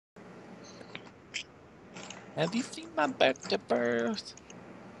Have you seen my back to birth?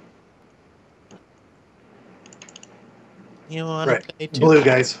 You wanna Right. play too? Blue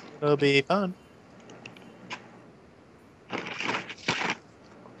guys. It'll be fun.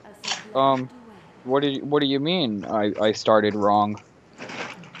 What do you mean? I started wrong.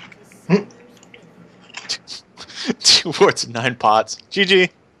 Hmm. 2 wards, 9 pots. GG.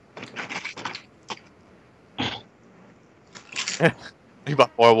 You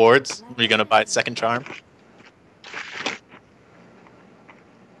bought 4 wards. Are you gonna buy a second charm?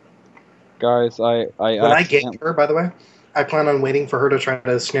 Guys, I When I accidentally gank her, by the way, I plan on waiting for her to try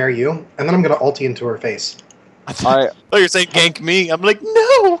to snare you, and then I'm gonna ulti into her face. I thought you were saying gank me. I'm like,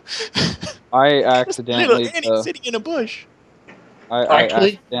 no! I Just little accidentally Annie sitting in a bush. I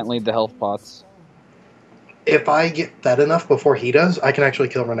Actually, accidentally the health pots. if I get fed enough before he does, I can actually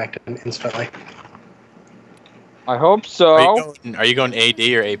kill Renekton instantly. I hope Are you so. going AD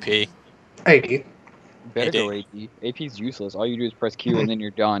or AP? AD. Better AD. go AP. AP's useless. All you do is press Q and then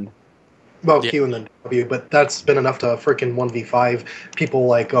you're done. Well, Yeah. Q and then W, but that's been enough to frickin' 1v5 people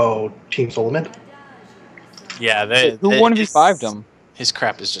like, oh, Team Solomon. Yeah, Wait, who 1v5'd him? his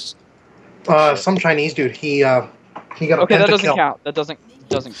crap is just shit. Some Chinese dude, he got a Okay, that doesn't pentakill. count. That doesn't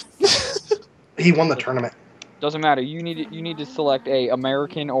He won the tournament. doesn't matter. You need to select a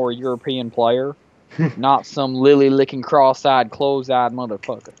American or European player, not some lily licking cross-eyed, close-eyed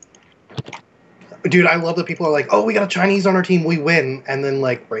motherfucker. Dude, I love that people are like, oh, we got a Chinese on our team, we win, and then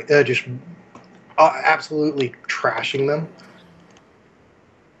like just absolutely trashing them.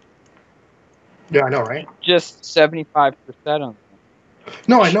 Yeah, I know, right? Just 75% of them.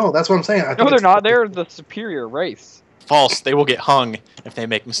 No, I know. That's what I'm saying. I No, think they're it's not. They're the superior race. False. They will get hung if they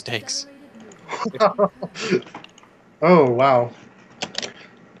make mistakes. Oh, wow.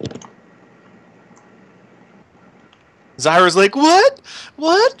 Zyra's like, what?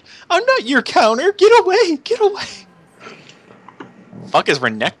 What? I'm not your counter. Get away. Get away. Fuck is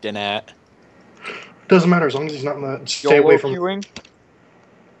Renekton at? Doesn't matter as long as he's not in the. Stay YOLO away from. queuing?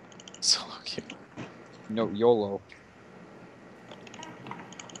 So cute. No, YOLO.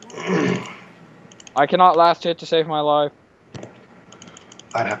 I cannot last hit to save my life.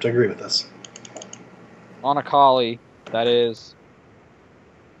 I'd have to agree with this. On a collie, that is.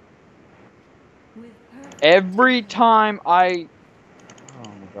 Every time I... Oh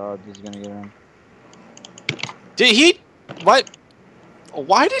my god, this is gonna get him. Did he? What?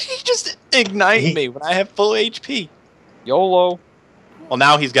 Why did he just ignite me when I have full HP? YOLO. Well,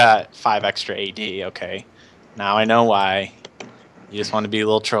 now he's got 5 extra AD. Okay. Now I know why. You just want to be a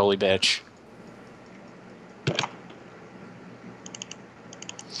little trolly bitch.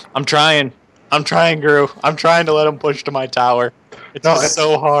 I'm trying. I'm trying, Guru. I'm trying to let him push to my tower. It's No, just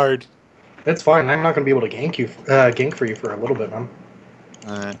so hard. It's fine. I'm not going to be able to gank for you for a little bit, man.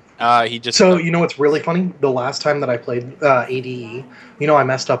 He just. So, you know what's really funny? The last time that I played ADE, you know I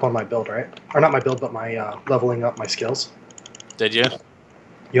messed up on my build, right? Or not my build, but my leveling up my skills. Did you?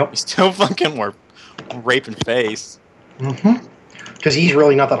 Yep. You still fucking were raping face. Mm-hmm. Because he's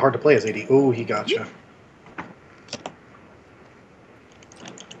really not that hard to play as AD. Ooh, he gotcha.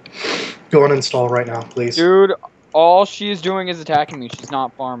 Go and install right now, please. Dude, all she's doing is attacking me. She's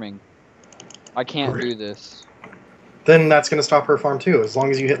not farming. I can't do this. Then that's going to stop her farm too. As long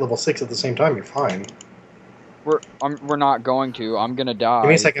as you hit level 6 at the same time, you're fine. We're not going to. I'm gonna die. Give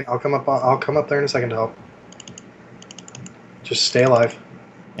me a second. I'll come up there in a second to help. Just stay alive.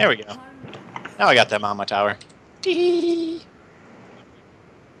 There we go. Now I got them on my tower. If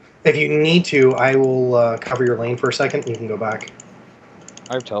you need to, I will cover your lane for a second. You can go back.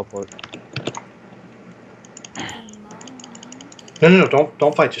 I have teleport. No,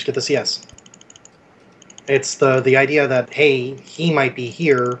 don't fight. Just get the CS. It's the idea that, hey, he might be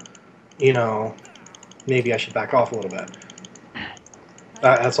here, you know, maybe I should back off a little bit.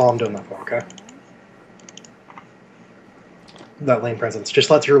 That's all I'm doing that for, okay? That lane presence. Just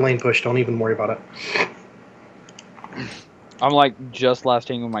let your lane push. Don't even worry about it. I'm like just last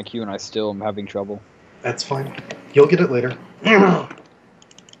hitting with my Q and I still am having trouble. That's fine. You'll get it later.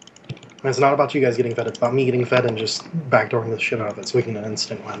 It's not about you guys getting fed. It's about me getting fed and just backdooring the shit out of it so we can get an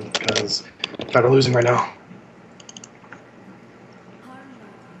instant win, because I'm tired of losing right now.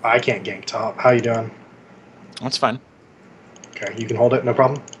 I can't gank top. How you doing? That's fine. Okay, you can hold it, no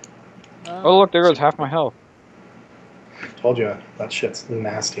problem? Oh look, there goes half my health. Told you, that shit's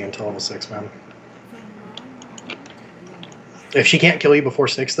nasty until level 6, man. If she can't kill you before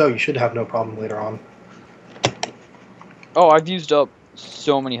 6, though, you should have no problem later on. Oh, I've used up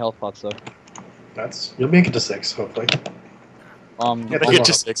so many health pots though. You'll make it to 6, hopefully. Yeah, I'll get to go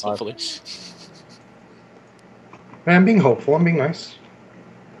 6, hopefully. Man, I'm being hopeful, I'm being nice.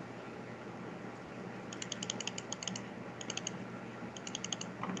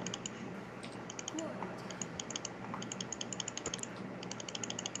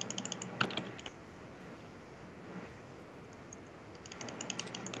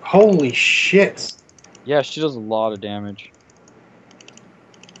 Holy shit! Yeah, she does a lot of damage.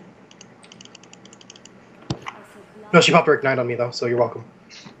 No, she popped her Ignite on me, though, so you're welcome.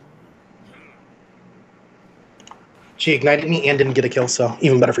 She ignited me and didn't get a kill, so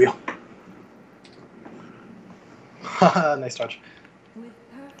even better for you. Haha, nice touch. With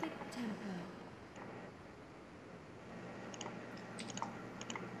perfect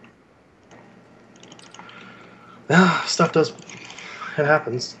tempo. Stuff does... It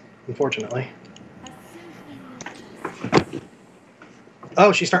happens, unfortunately. A symphony of justice.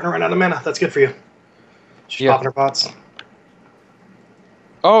 Oh, she's starting to run out of mana. That's good for you. She's Yeah. popping her pots.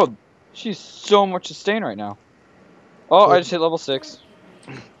 Oh, she's so much sustain right now. Oh, I just hit level 6.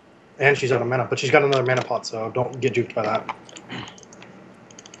 And she's out of mana, but she's got another mana pot, so don't get juked by that.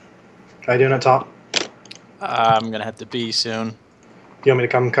 Try doing it top. I'm gonna have to be soon. You want me to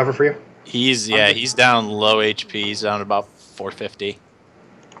come cover for you? He's down low HP. He's down about 450.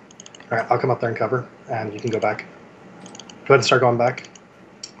 Alright, I'll come up there and cover, and you can go back. Go ahead and start going back.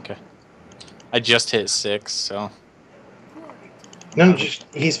 Okay. I just hit 6, so No, just,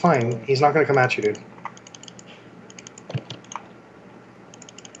 he's fine. He's not going to come at you, dude.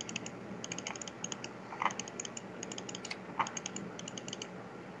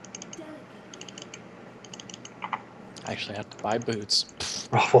 I actually have to buy boots.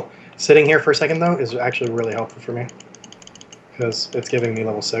 Awful. Sitting here for a second, though, is actually really helpful for me. Because it's giving me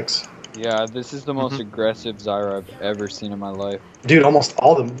level 6. Yeah, this is the most aggressive Zyra I've ever seen in my life. Dude, almost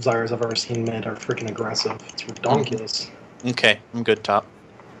all the Zyras I've ever seen mid are freaking aggressive. It's ridiculous. Okay, I'm good top.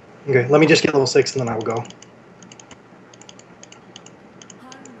 Okay, let me just get level 6 and then I will go.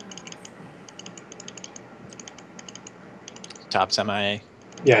 Top's MIA.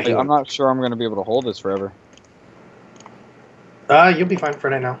 Yeah, Like, I'm not sure I'm going to be able to hold this forever. you'll be fine for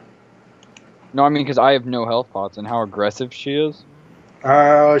right now. No, I mean, because I have no health pots, and how aggressive she is.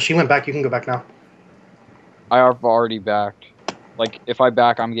 She went back. You can go back now. I have already backed. Like, if I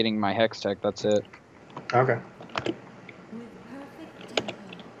back, I'm getting my Hex Tech, that's it. Okay. With perfect tempo.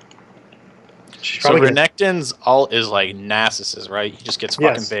 She's So probably gonna... Renekton's ult is like Nasus's, right? He just gets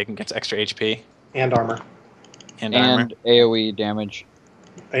fucking big and gets extra HP And armor. and armor. And AoE damage.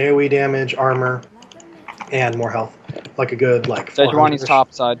 AoE damage, armor, and more health. Like a good, like, Sejuani's 400-ish.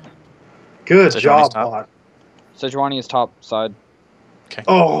 top side. Good Sejuani's job, top. bot. Sejuani is top side. Okay.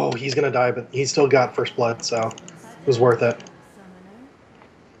 Oh, he's gonna die, but he's still got first blood, so it was worth it.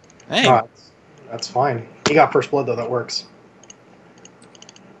 Hey, That's fine. He got first blood, though. That works.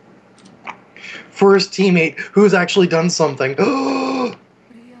 First teammate who's actually done something.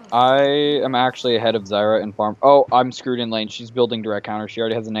 I am actually ahead of Zyra in farm. Oh, I'm screwed in lane. She's building direct counter. She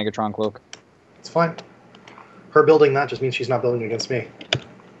already has a Negatron cloak. It's fine. Her building that just means she's not building against me.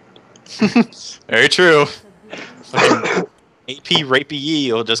 very true. Fucking AP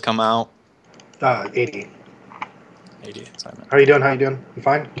Rapey will just come out. 80. 80. Simon. How you doing? How you doing? You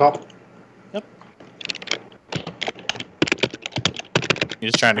fine? Top? Yep.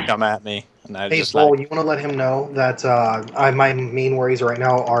 He's trying to come at me, and I Hey, just Soul, like. you want to let him know that my main worries right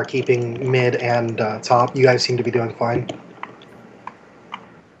now are keeping mid and top. You guys seem to be doing fine.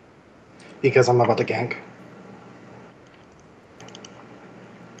 Because I'm about to gank.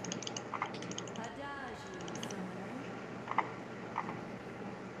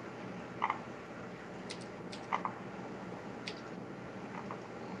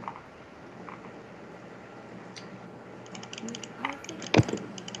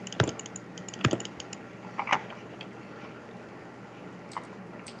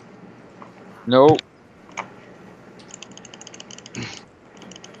 No.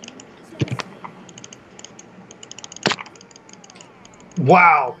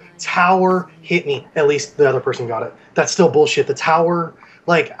 Wow, tower hit me. At least the other person got it. That's still bullshit. The tower,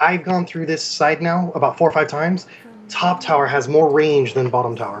 like, I've gone through this side now about 4 or 5 times. Top tower has more range than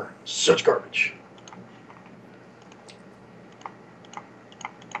bottom tower. Such garbage.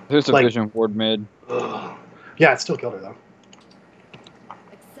 There's a Like- vision ward mid. Ugh. Yeah, it still killed her, though.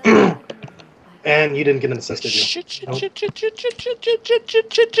 And you didn't get an assist, did you?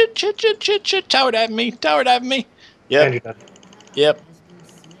 Towered at me. Towered at me. And Yep. you're dead. Yep.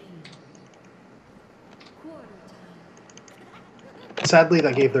 Sadly,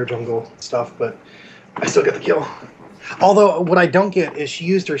 that gave their jungle stuff, but I still get the kill. Although, what I don't get is she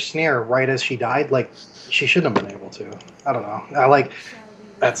used her snare right as she died. Like, she shouldn't have been able to. I don't know.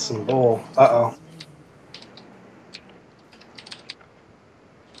 That's some bull. Uh-oh.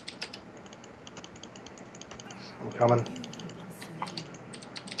 I'm coming.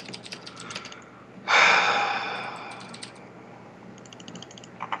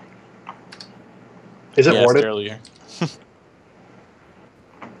 Is it Yes, warded? earlier.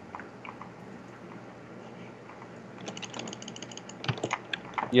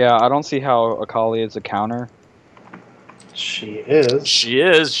 Yeah, I don't see how Akali is a counter. She is. She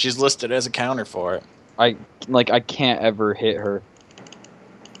is. She's listed as a counter for it. I can't ever hit her.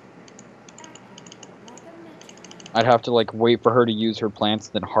 I'd have to like wait for her to use her plants,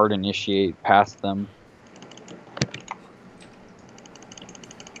 then hard initiate past them.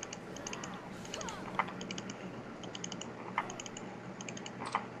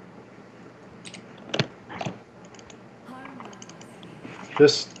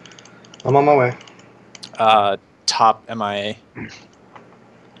 Just, I'm on my way. Top MIA.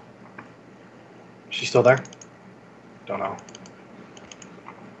 She's still there? Don't know.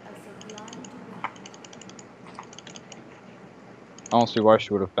 I don't see why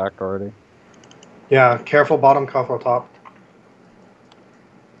she would have backed already. Yeah, careful bottom, careful top.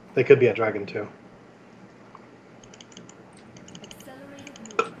 They could be a dragon too.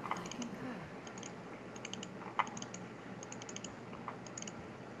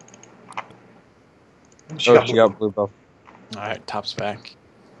 She got blue buff. Alright, top's back.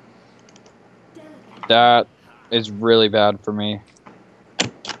 That is really bad for me.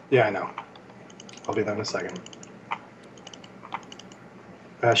 Yeah, I know. I'll be there in a second.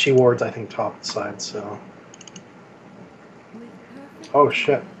 She wards, I think, top side, so... Oh,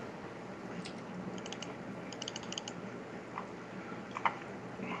 shit.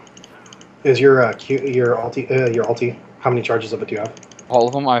 Is your ulti, how many charges of it do you have? All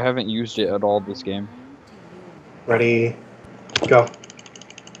of them, I haven't used it at all this game. Ready, go.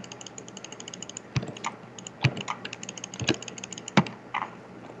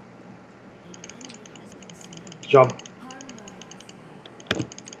 Good job.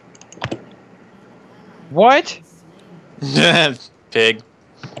 What? Pig.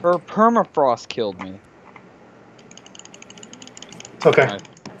 Her permafrost killed me. It's okay. Nice.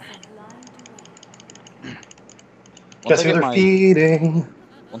 Guess who they're feeding?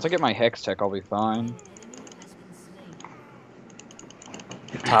 Once I get my hex tech, I'll be fine.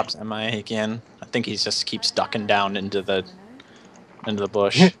 Top's MIA again. I think he just keeps ducking down into the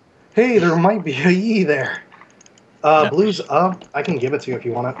bush. Hey, there might be a E there. Yeah. Blue's up. I can give it to you if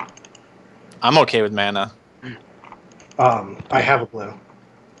you want it. I'm okay with mana. I have a blue.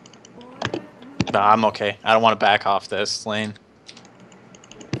 No, I'm okay. I don't want to back off this lane.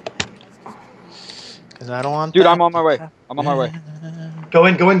 Because I don't want Dude, that I'm on my to way. happen. I'm on my way. Go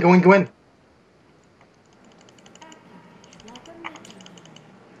in, go in, go in, go in.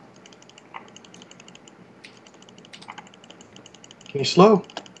 Can you slow?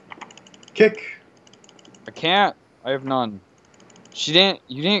 Kick. I can't. I have none. You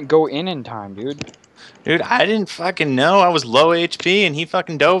didn't go in time, dude. Dude, I didn't fucking know. I was low HP and he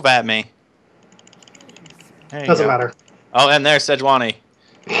fucking dove at me. There you Doesn't go. matter. Oh, and there's Sejuani.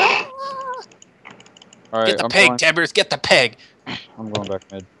 Alright, Get the I'm pig, going, Tibbers. Get the pig. I'm going back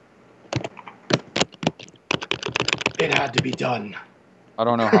mid. It had to be done. I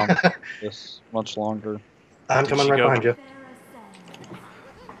don't know how this much longer. I'm Did coming she right go? behind you.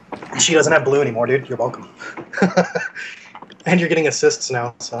 She doesn't have blue anymore, dude. You're welcome. And you're getting assists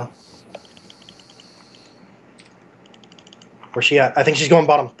now, so. Where's she at? I think she's going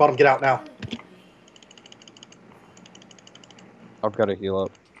bottom. Bottom, get out now. I've got to heal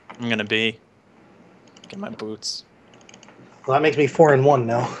up. I'm gonna be. Get my boots. Well, that makes me 4-1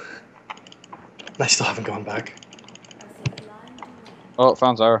 now. I still haven't gone back. Oh,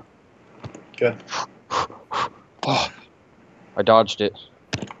 found Zyra. Good. Oh, I dodged it.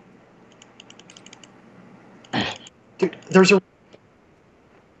 Dude, there's a...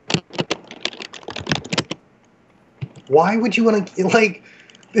 Why would you want to... Like,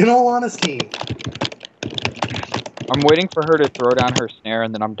 in all honesty... I'm waiting for her to throw down her snare,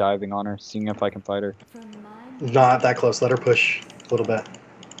 and then I'm diving on her, seeing if I can fight her. Not that close. Let her push a little bit.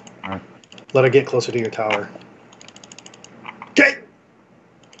 Alright. Let her get closer to your tower. Okay!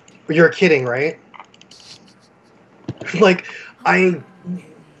 You're kidding, right? Like,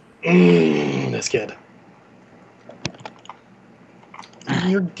 this kid.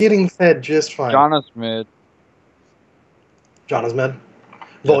 You're getting fed just fine. Janna's mid. John is mid.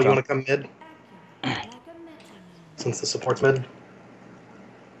 Vol, you John. want to come mid? Since the support's mid.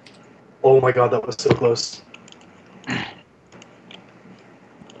 Oh my god, that was so close.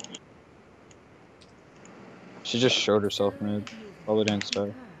 She just showed herself mid. Probably didn't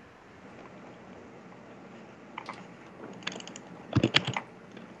start.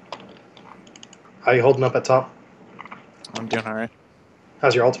 How you holding up at top? I'm doing alright.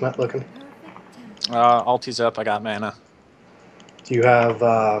 How's your ultimate looking? Ulti's up. I got mana. Do you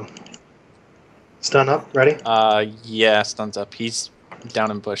have stun up? Ready? Yeah, stun's up. He's down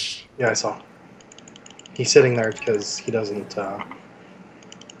in bush. Yeah, I saw. He's sitting there because he doesn't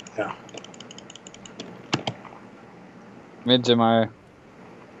Yeah. Mid's in my.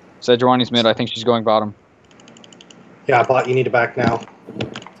 Sejuani's mid. I think she's going bottom. Yeah, bot, you need to back now.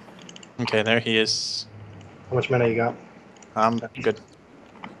 Okay, there he is. How much mana you got? Good.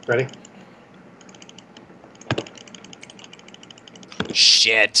 Ready?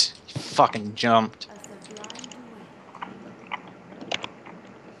 Shit. He fucking jumped. A sublime duet.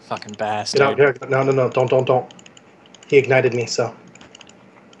 Fucking Get out, bastard. get out. No, no, no, don't. He ignited me, so.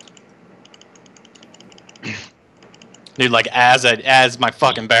 Dude, like, as my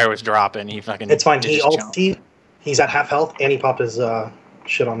fucking bear was dropping, he fucking It's fine. did He his jump. ulted. He's at half health, and he popped his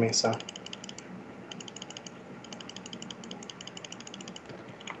shit on me, so.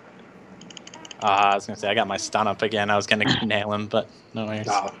 I was gonna say, I got my stun up again. I was gonna nail him, but no worries.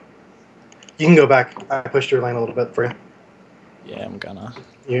 Nah. You can go back. I pushed your lane a little bit for you. Yeah, I'm gonna.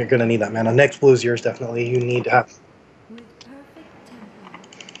 You're gonna need that mana. Next blue is yours, definitely. You need to have. With perfect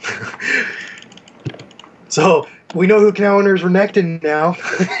tempo. So we know who counters Renekton now.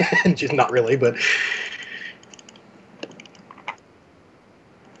 Just not really, but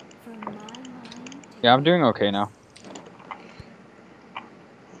From my mind to Yeah, I'm doing okay now.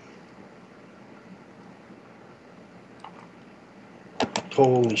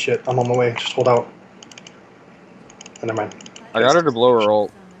 holy shit, I'm on my way. Just hold out. Oh, never mind. I got her to blow her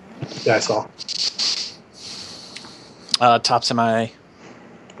ult. Yeah, I saw. Top MIA.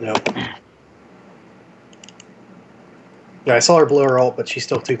 No. Yeah, I saw her blow her ult, but she's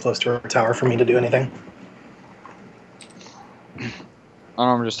still too close to her tower for me to do anything. I don't know,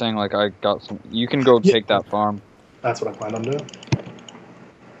 I'm just saying, like, I got some. You can go Yeah. take that farm. That's what I planned on doing.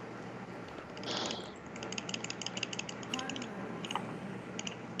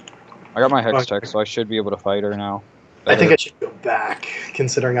 I got my hex Okay. check, so I should be able to fight her now. I think Better. I should go back,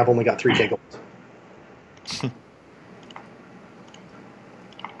 considering I've only got 3k gold. accelerated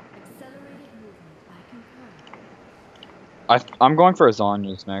movement. I concur. I'm going for a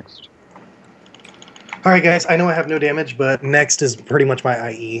Zonya's next. Alright guys, I know I have no damage, but next is pretty much my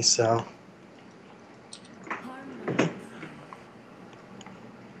IE, so... Harmonize.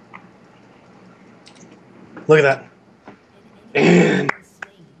 Look at that. And Slain.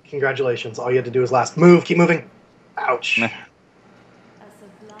 congratulations, all you had to do was last. Move, keep moving. Ouch. Meh. A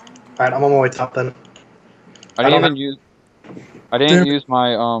sublime duet. Alright, I'm on my way top then. I don't didn't have- even use. I didn't use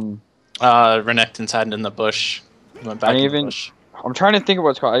my Renekton's hiding in the bush. He went back I in didn't the even- bush. I'm trying to think of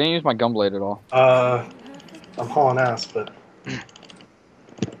what it's called. I didn't use my gunblade at all. I'm hauling ass, but...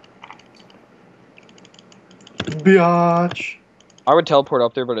 Biatch. I would teleport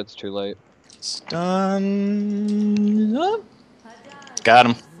up there, but it's too late. Stun up. Got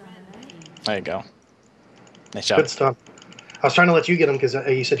him. There you go. Nice job. Good stun. I was trying to let you get him because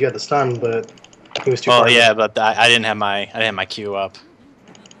you said you had the stun, but he was too Oh far. yeah, but I didn't have my Q up.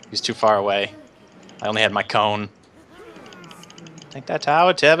 He was too far away. I only had my cone. Tank that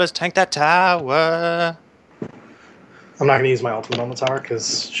tower, Tibbers. Tank that tower. I'm not going to use my ultimate on the tower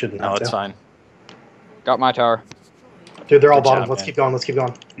because shouldn't have No, to. it's fine. Got my tower. Dude, they're all Good bottom. job, Let's man. keep going. Let's keep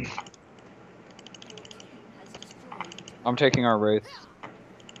going. I'm taking our wraith.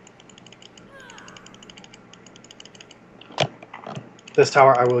 This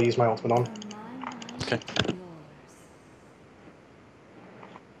tower I will use my ultimate on. From my mind Okay. to yours.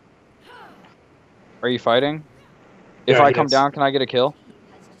 Are you fighting? If Yeah, I he come is. down, can I get a kill?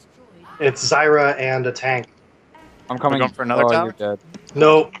 It's Zyra and a tank. I'm coming. going for another oh, tower? You're dead.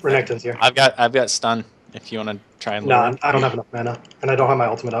 No, Renekton's here. I've got stun. If you want to try and lure No, him. I don't have enough mana, and I don't have my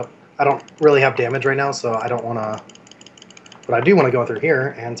ultimate up. I don't really have damage right now, so I don't want to... But I do want to go through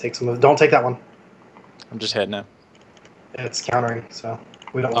here and take some of... Don't take that one. I'm just hitting it. It's countering, so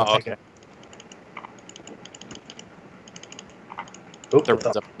we don't want to Oh, take okay. it. Oop, The it's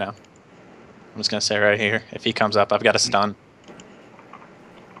red's up. up now. I'm just gonna say right here. If he comes up, I've got a stun.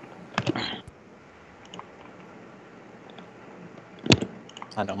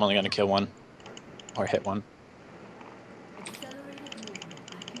 I know I'm only gonna kill one. Or hit one. Accelerated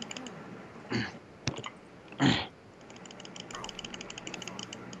movement. I concur.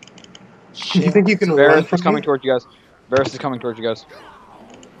 Do you think you can run Varus from is coming me? towards you guys. Varus is coming towards you guys.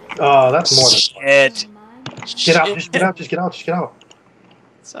 That's more than... Shit. From my mind. Get out, just get out, just get out, just get out.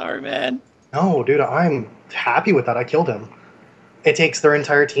 Sorry, man. No, dude, I'm happy with that. I killed him. It takes their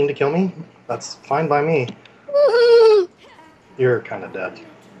entire team to kill me. That's fine by me. You're kind of dead.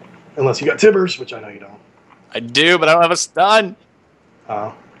 Unless you got Tibbers, which I know you don't. I do, but I don't have a stun.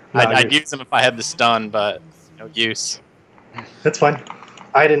 Oh. I'd use him if I had the stun, but no use. That's fine.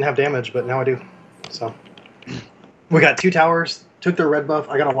 I didn't have damage, but now I do. So. We got 2 towers. Took their red buff.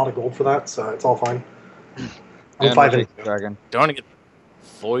 I got a lot of gold for that, so it's all fine. I'm And 5 we'll and take the dragon. Don't want to get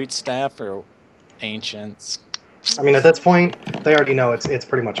Void Staff or Ancients? I mean, at this point, they already know it's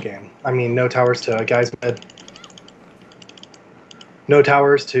pretty much game. I mean, no towers to guys mid. No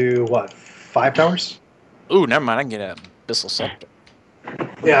towers to what? 5 towers? Ooh, never mind. I can get an Abyssal Scepter.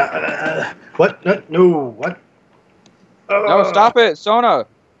 Yeah. What? No, no. What? No, stop it, Sona.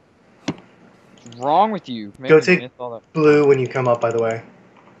 What's wrong with you? Make Go me take miss all that. blue when you come up. By the way.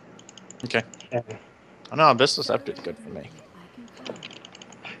 Okay. Yeah. Oh no, Abyssal Scepter is good for me.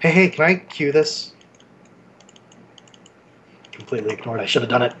 Hey, hey, can I cue this? Completely ignored. I should have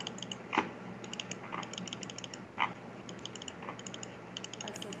done it.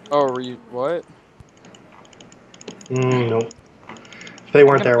 Oh, were you what? Nope. If they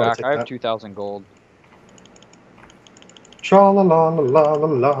weren't I'm there, I would back. have I have taken 2,000 gold. that. Tra la la la la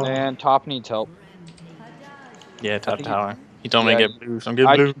la. And top needs help. Yeah, top think tower. He told me yeah, to get blue, so I'm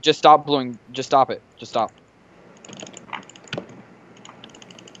getting blue. Just stop bluing. Just stop it. Just stop.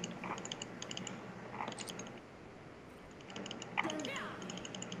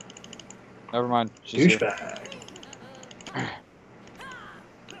 Never mind. She's here. Douchebag.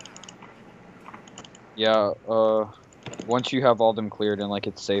 Yeah. Once you have all them cleared and like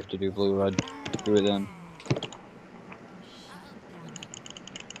it's safe to do blue, I'd do it then.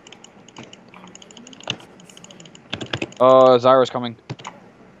 Zyra's coming.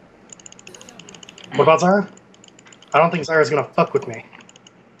 What about Zyra? I don't think Zyra's gonna fuck with me.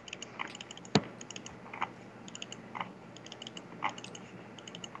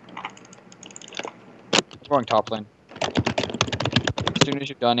 I'm going top lane. As soon as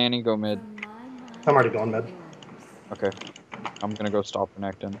you're done, Annie, go mid. I'm already going mid. Okay. I'm gonna go stop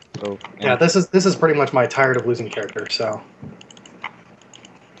connecting. So Yeah, this is pretty much my tired of losing character. So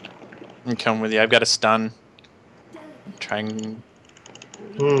I'm coming with you. I've got a stun. Trying.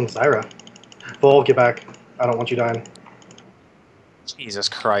 Zyra. Bull, get back. I don't want you dying. Jesus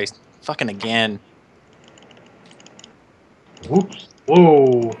Christ. Fucking again. Whoops.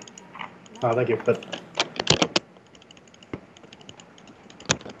 Whoa. Oh, thank you. But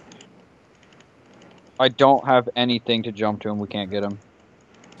I don't have anything to jump to him. We can't get him.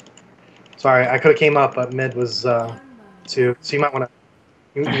 sorry, I could have came up, but mid was too. So you might want to.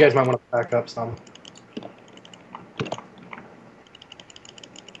 You guys might want to back up some.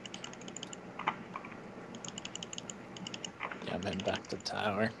 Yeah, I'm heading back to the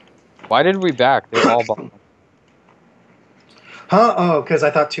tower. Why did we back? They're all bottom. Huh? Oh, because I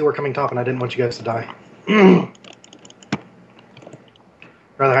thought 2 were coming top, and I didn't want you guys to die.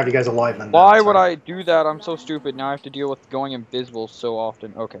 Rather have you guys alive than Why dead, would sorry. I do that? I'm so stupid. Now I have to deal with going invisible so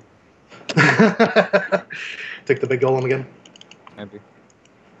often. Okay, Took the big golem again. maybe.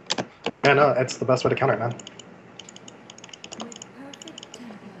 Yeah, no, it's the best way to counter it, man.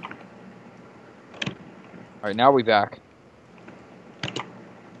 Alright, now we back.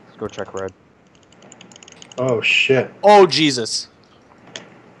 Let's go check red. Oh shit. Oh, Jesus.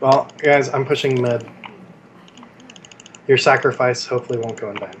 Well, guys, I'm pushing mid. Your sacrifice hopefully won't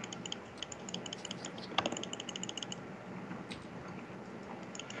go in vain.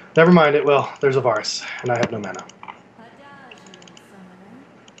 Never mind, it will. There's a Varus, and I have no mana.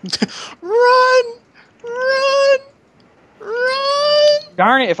 Run! Run! Run!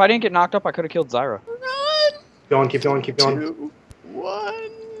 Darn it, if I didn't get knocked up, I could have killed Zyra. Run! Going, keep going, keep going. 2, 1.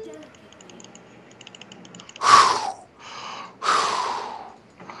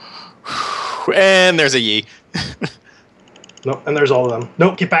 And there's a Yi. Nope, and there's all of them.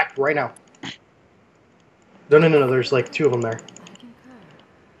 Nope, get back right now. No, no, no, no, there's like 2 of them there.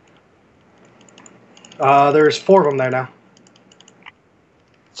 There's 4 of them there now.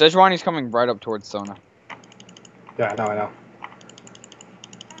 Sejuani's coming right up towards Sona. Yeah, I know.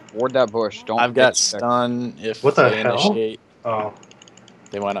 Ward that bush. Don't. I've got get checked. stun if What the they hell? initiate. Oh.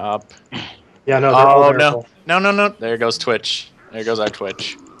 They went up. Yeah, no, they're all Oh, there. no. Bull. No, no, no. There goes Twitch. There goes our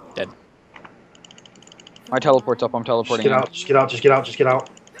Twitch. Dead. My teleport's up. I'm Just teleporting. get in. out, just get out, just get out, just get out.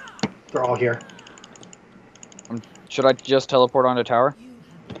 They're all here. Should I just teleport onto tower?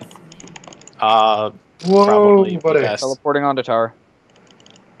 Whoa, Probably buddy. best. Teleporting onto tower.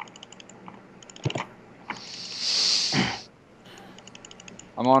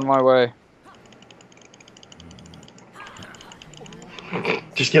 I'm on my way.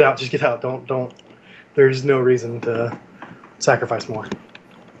 Just get out, just get out. Don't. There's no reason to sacrifice more.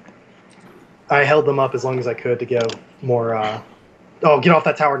 I held them up as long as I could to give more. Oh, get off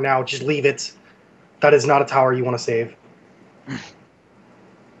that tower now. Just leave it. That is not a tower you want to save.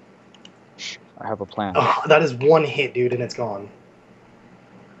 I have a plan. Oh, that is 1 hit, dude, and it's gone.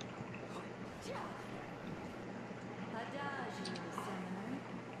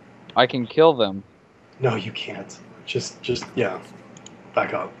 I can kill them. No, you can't. Just, yeah.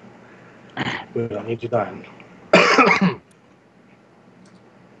 Back up. We don't need you dying. A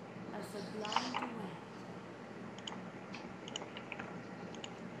sublime duet.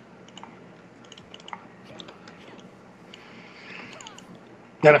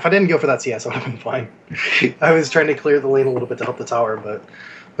 And if I didn't go for that CS, I would have been fine. I was trying to clear the lane a little bit to help the tower, but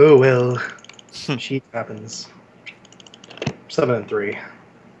oh well. Shit happens. 7 and 3.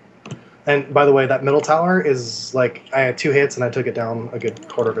 And by the way, that middle tower is like I had 2 hits and I took it down a good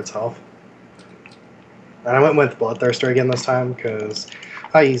quarter of its health. And I went with Bloodthirster again this time because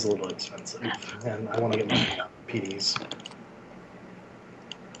IE's a little expensive and I want to get my PDs.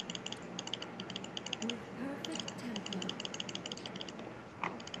 With perfect tempo.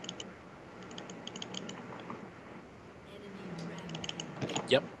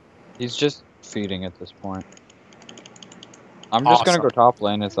 Yep. He's just feeding at this point. I'm just gonna go Awesome. top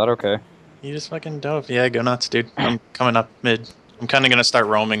lane. Is that okay? You just fucking dove. Yeah, go nuts, dude. I'm coming up mid. I'm kind of gonna start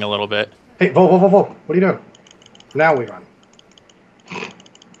roaming a little bit. Hey, Vol, what are you doing? Now we run.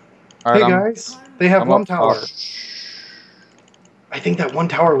 All right, Hey guys, they have I'm one up tower. top. I think that one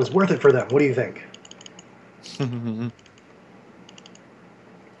tower was worth it for them. What do you think?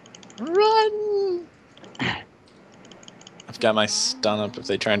 Run! I've got my stun up if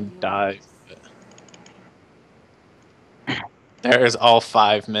they try and dive. There's all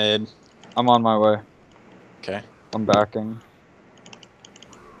 5 mid. I'm on my way. Okay. I'm backing.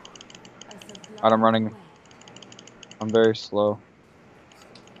 A sublime Alright, I'm running. duet. I'm very slow.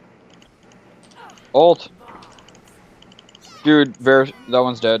 Ult! Dude, that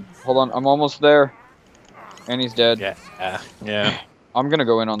one's dead. Hold on, I'm almost there. And he's dead. Yeah. I'm gonna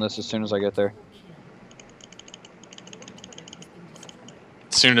go in on this as soon as I get there.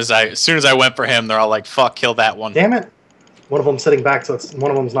 As soon as I went for him, they're all like, "Fuck, kill that one." Damn it! One of them's sitting back, so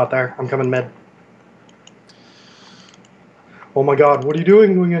one of them's not there. I'm coming mid. Oh my god, what are you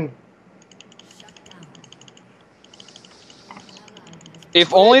doing going in?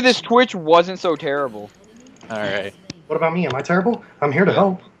 If only this Twitch wasn't so terrible. All right. What about me? Am I terrible? I'm here to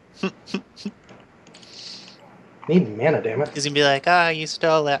help. Need mana, damn it. He's gonna be like, "Ah, you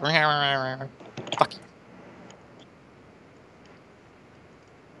stole that." Fuck you.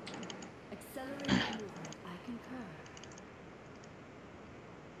 Accelerated movement. I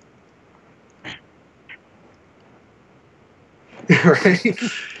concur. Right?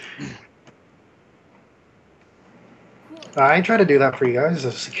 I try to do that for you guys,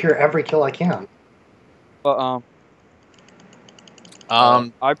 to secure every kill I can. But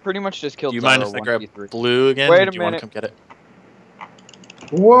I pretty much just killed Do you mind Zyra if I grab 1v3. blue again? Wait a Do you want to minute. come get it?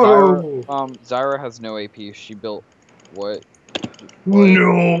 Whoa! Zyra has no AP. She built what?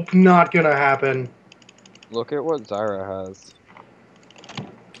 Nope, not gonna happen. Look at what Zyra has.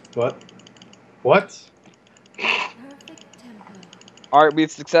 What? What? Perfect tempo. Alright,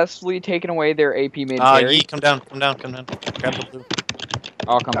 we've successfully taken away their AP mid carry. Yee, come down. Grab the blue.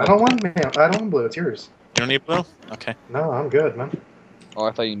 I'll come I back. don't want man. I don't want blue. It's yours. You don't need blue? Okay. No, I'm good, man. Oh,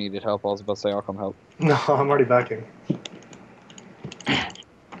 I thought you needed help. I was about to say I'll come help. No, I'm already backing.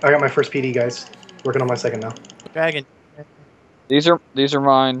 I got my first PD, guys. Working on my second now. Dragon. These are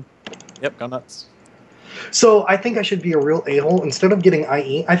mine. Yep, go nuts. So I think I should be a real a-hole. Instead of getting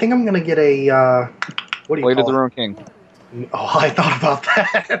IE, I think I'm gonna get a what do you Blade of call the it? Ruined King. Oh, I thought about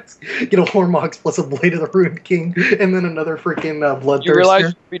that. Get a Hormox plus a Blade of the Ruined King, and then another freaking Bloodthirster. You realize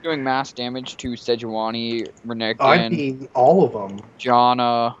you'd be doing mass damage to Sejuani, I'd Renekton, be all of them.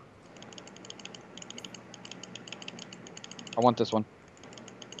 Janna. I want this one.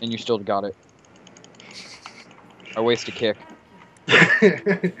 And you still got it. I waste a kick.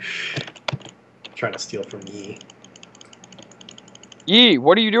 Trying to steal from Yi. Yee,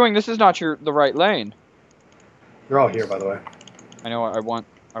 what are you doing? This is not the right lane. They're all here, by the way. I know, I want.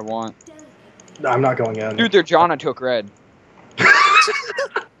 I'm not going in. Dude, their Janna took red.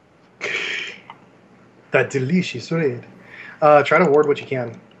 That delicious red. Try to ward what you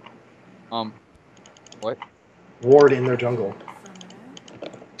can. What? Ward in their jungle.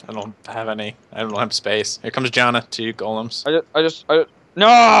 I don't have any. I don't have space. Here comes Janna, 2 golems. I just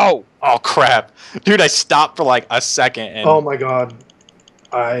no! Oh crap, dude! I stopped for like a second and. Oh my god.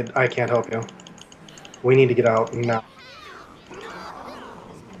 I can't help you. We need to get out now.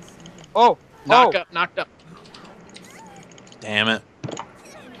 Oh! Knocked up. Damn it.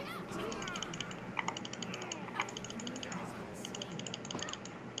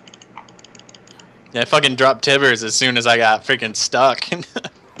 Yeah, I fucking dropped Tibbers as soon as I got freaking stuck.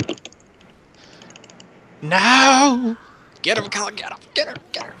 No! Get her, Colin, get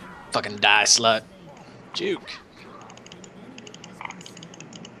her. Fucking die, slut. Juke.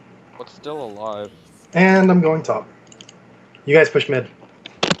 What's still alive? And I'm going top. You guys push mid.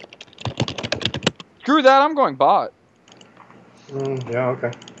 Screw that, I'm going bot. Yeah,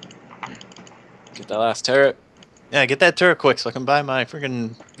 okay. Get that last turret. Yeah, get that turret quick so I can buy my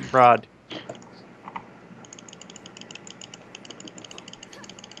freaking rod.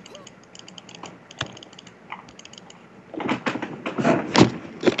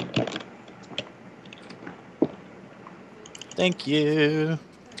 Thank you.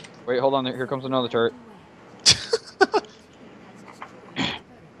 Wait, hold on. Here comes another turret.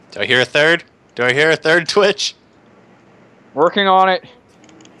 Do I hear a third? Do I hear a third Twitch? Working on it.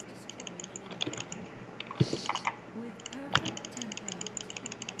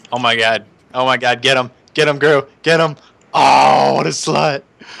 Oh my god. Oh my god, get him. Get him, Gru. Get him. Oh, what a slut.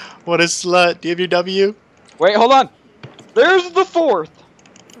 What a slut. Do you have your W? Wait, hold on. There's the fourth.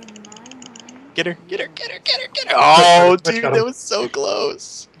 Get her, get her, get her, get her, get her. Oh, Twitch dude, got him. that was so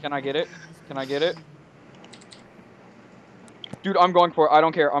close. Can I get it? Can I get it? Dude, I'm going for it. I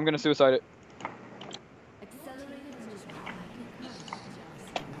don't care. I'm gonna suicide it.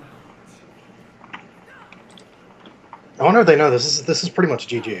 I wonder if they know this is pretty much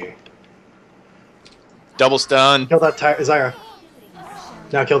GG. Double stun. Kill that Zyra.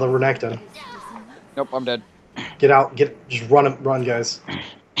 Now kill the Renekton. Nope, I'm dead. Get out. Just run, guys.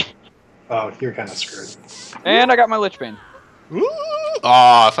 Oh, you're kind of screwed. And I got my Lich Bane. Ooh.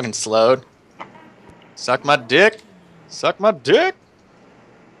 Oh, I fucking slowed. Suck my dick. Suck my dick.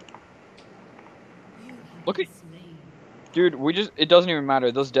 Look at... Dude, it doesn't even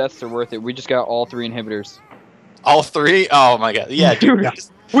matter. Those deaths are worth it. We just got all 3 inhibitors. All 3? Oh my god. Yeah, dude. Dude,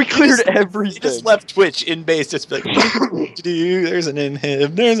 we cleared He everything. just left Twitch in base. Just like, there's an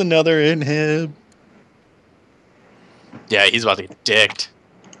inhib. There's another inhib. Yeah, he's about to get dicked.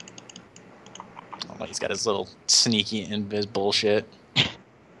 Oh, he's got his little sneaky invis bullshit. I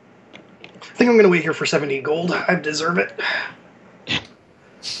think I'm gonna wait here for 70 gold. I deserve it.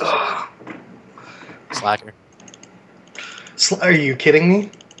 Ugh. Slacker. Are you kidding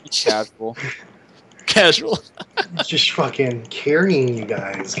me? Casual. Casual. It's just fucking carrying you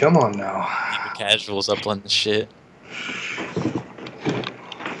guys. Come on now. Casuals up on the shit.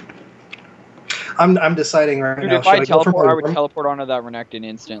 I'm deciding right Dude, now. if I Should I go for teleport, my I would Worm- teleport onto that Renekton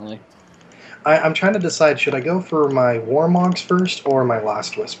instantly. I'm trying to decide. Should I go for my Warmogs first or my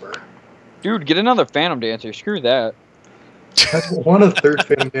Last Whisper? Dude, get another Phantom Dancer. Screw that. That's one of third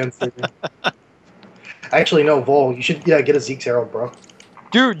Phantom Dancer. Actually, no, Vol. You should get a Zeke's Herald, bro.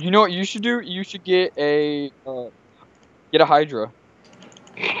 Dude, you know what you should do? You should get a Hydra.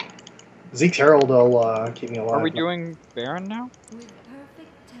 Zeke's Herald will keep me alive. Are we doing Baron now?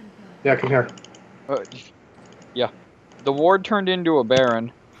 Yeah, come here. Yeah. The ward turned into a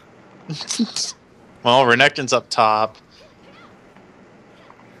Baron. Well, Renekton's up top.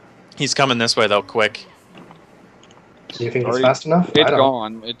 He's coming this way though, quick. Do you think Already- it's fast enough? I It's don't.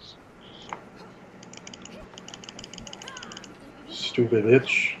 gone. It's Stupid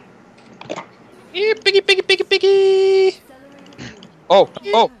bitch. Piggy, piggy, piggy, piggy. oh.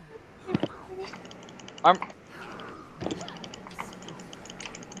 I'm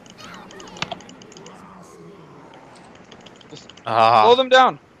slow them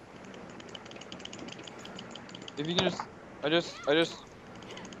down. If you can I just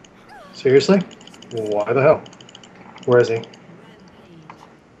Seriously? Why the hell? Where is he?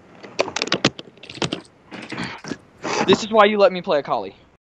 This is why you let me play a Kali.